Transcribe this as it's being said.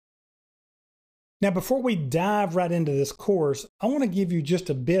Now, before we dive right into this course, I want to give you just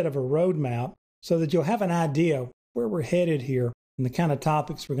a bit of a roadmap so that you'll have an idea where we're headed here and the kind of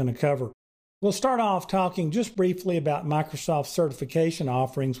topics we're going to cover. We'll start off talking just briefly about Microsoft certification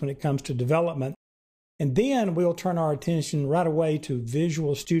offerings when it comes to development, and then we'll turn our attention right away to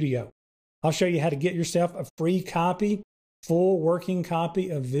Visual Studio. I'll show you how to get yourself a free copy, full working copy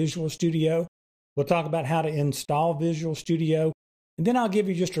of Visual Studio. We'll talk about how to install Visual Studio, and then I'll give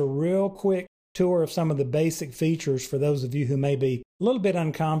you just a real quick tour of some of the basic features for those of you who may be a little bit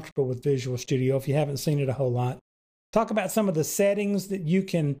uncomfortable with Visual Studio if you haven't seen it a whole lot. Talk about some of the settings that you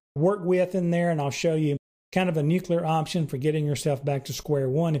can work with in there, and I'll show you kind of a nuclear option for getting yourself back to square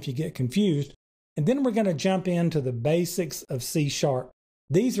one if you get confused. And then we're going to jump into the basics of C#.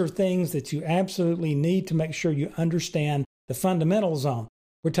 These are things that you absolutely need to make sure you understand the fundamentals on.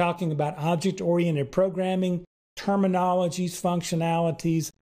 We're talking about object-oriented programming, terminologies,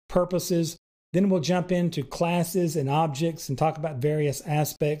 functionalities, purposes. Then we'll jump into classes and objects and talk about various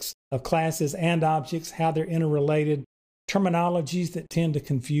aspects of classes and objects, how they're interrelated, terminologies that tend to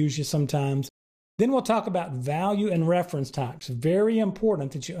confuse you sometimes. Then we'll talk about value and reference types. Very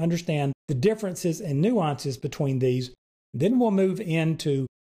important that you understand the differences and nuances between these. Then we'll move into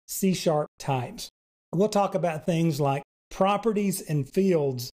C# types. We'll talk about things like properties and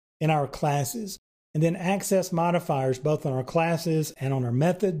fields in our classes, and then access modifiers both on our classes and on our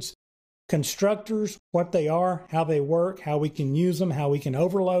methods. Constructors, what they are, how they work, how we can use them, how we can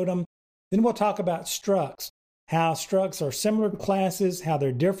overload them. Then we'll talk about structs, how structs are similar to classes, how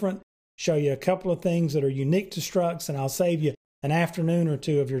they're different, show you a couple of things that are unique to structs, and I'll save you an afternoon or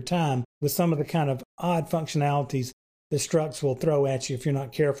two of your time with some of the kind of odd functionalities that structs will throw at you if you're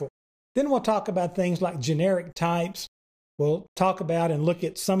not careful. Then we'll talk about things like generic types. We'll talk about and look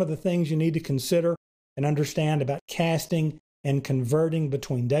at some of the things you need to consider and understand about casting and converting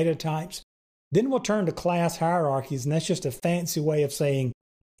between data types. Then we'll turn to class hierarchies, and that's just a fancy way of saying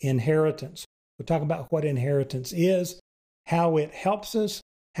inheritance. We'll talk about what inheritance is, how it helps us,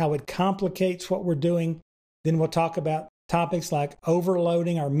 how it complicates what we're doing. Then we'll talk about topics like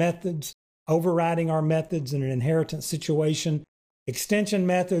overloading our methods, overriding our methods in an inheritance situation, extension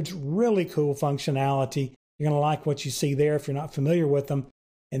methods, really cool functionality. You're going to like what you see there if you're not familiar with them.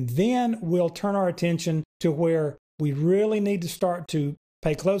 And then we'll turn our attention to where we really need to start to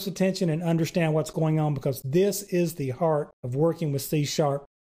pay close attention and understand what's going on, because this is the heart of working with C#,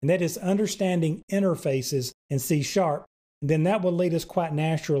 and that is understanding interfaces in C#. And then that will lead us quite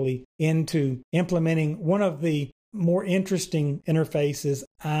naturally into implementing one of the more interesting interfaces,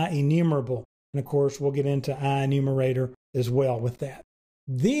 IEnumerable. And of course, we'll get into IEnumerator as well with that.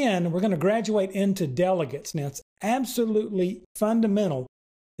 Then we're going to graduate into delegates. Now, it's absolutely fundamental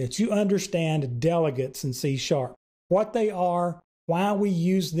that you understand delegates in C#. What they are, why we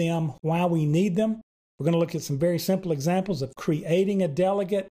use them, why we need them. We're going to look at some very simple examples of creating a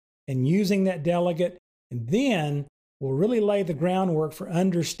delegate and using that delegate. And then we'll really lay the groundwork for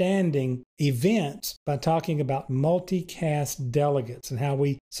understanding events by talking about multicast delegates and how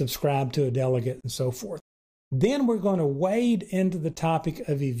we subscribe to a delegate and so forth. Then we're going to wade into the topic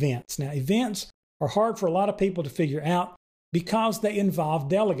of events. Now, events are hard for a lot of people to figure out because they involve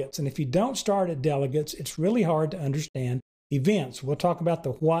delegates. And if you don't start at delegates, it's really hard to understand events. We'll talk about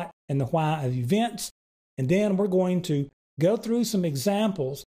the what and the why of events. And then we're going to go through some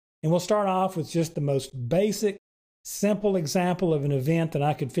examples. And we'll start off with just the most basic, simple example of an event that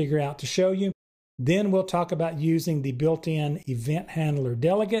I could figure out to show you. Then we'll talk about using the built-in event handler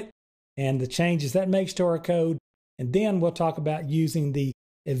delegate and the changes that makes to our code. And then we'll talk about using the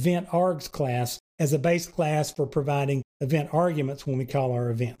event args class as a base class for providing event arguments when we call our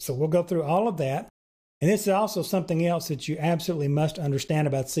event. So we'll go through all of that. And this is also something else that you absolutely must understand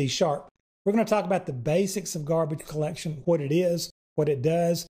about C#. We're going to talk about the basics of garbage collection, what it is, what it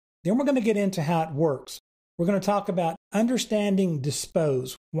does. Then we're going to get into how it works. We're going to talk about understanding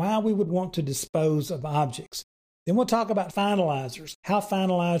dispose, why we would want to dispose of objects. Then we'll talk about finalizers, how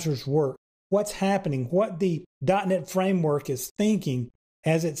finalizers work, what's happening, what the .NET framework is thinking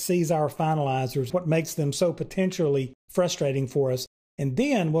as it sees our finalizers, what makes them so potentially frustrating for us. And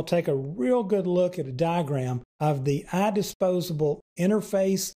then we'll take a real good look at a diagram of the iDisposable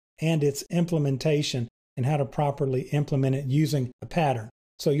interface and its implementation and how to properly implement it using a pattern.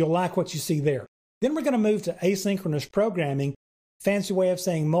 So you'll like what you see there. Then we're going to move to asynchronous programming, fancy way of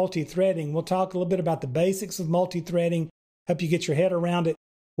saying multi-threading. We'll talk a little bit about the basics of multi-threading, help you get your head around it.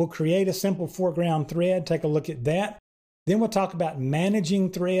 We'll create a simple foreground thread, take a look at that. Then we'll talk about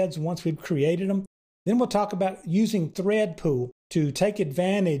managing threads once we've created them. Then we'll talk about using thread pool to take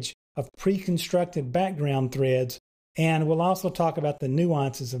advantage of pre-constructed background threads. And we'll also talk about the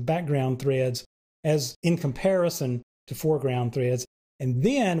nuances of background threads as in comparison to foreground threads. And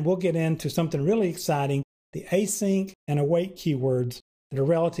then we'll get into something really exciting, the async and await keywords that are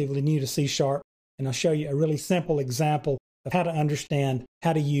relatively new to C#. And I'll show you a really simple example of how to understand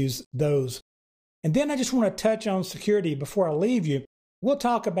how to use those. And then I just want to touch on security before I leave you. We'll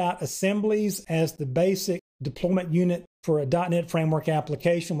talk about assemblies as the basic deployment unit for a .NET Framework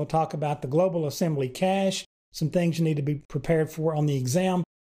application. We'll talk about the global assembly cache, some things you need to be prepared for on the exam.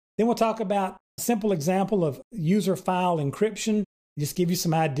 Then we'll talk about a simple example of user file encryption, just give you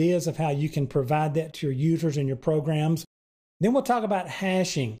some ideas of how you can provide that to your users and your programs. Then we'll talk about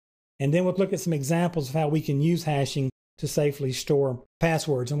hashing, and then we'll look at some examples of how we can use hashing to safely store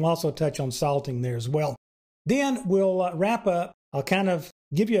passwords, and we'll also touch on salting there as well. Then we'll wrap up. I'll kind of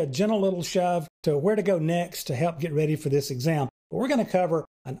give you a gentle little shove to where to go next to help get ready for this exam. But we're going to cover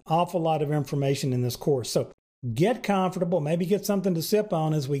an awful lot of information in this course. So get comfortable, maybe get something to sip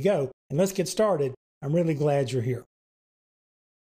on as we go, and let's get started. I'm really glad you're here.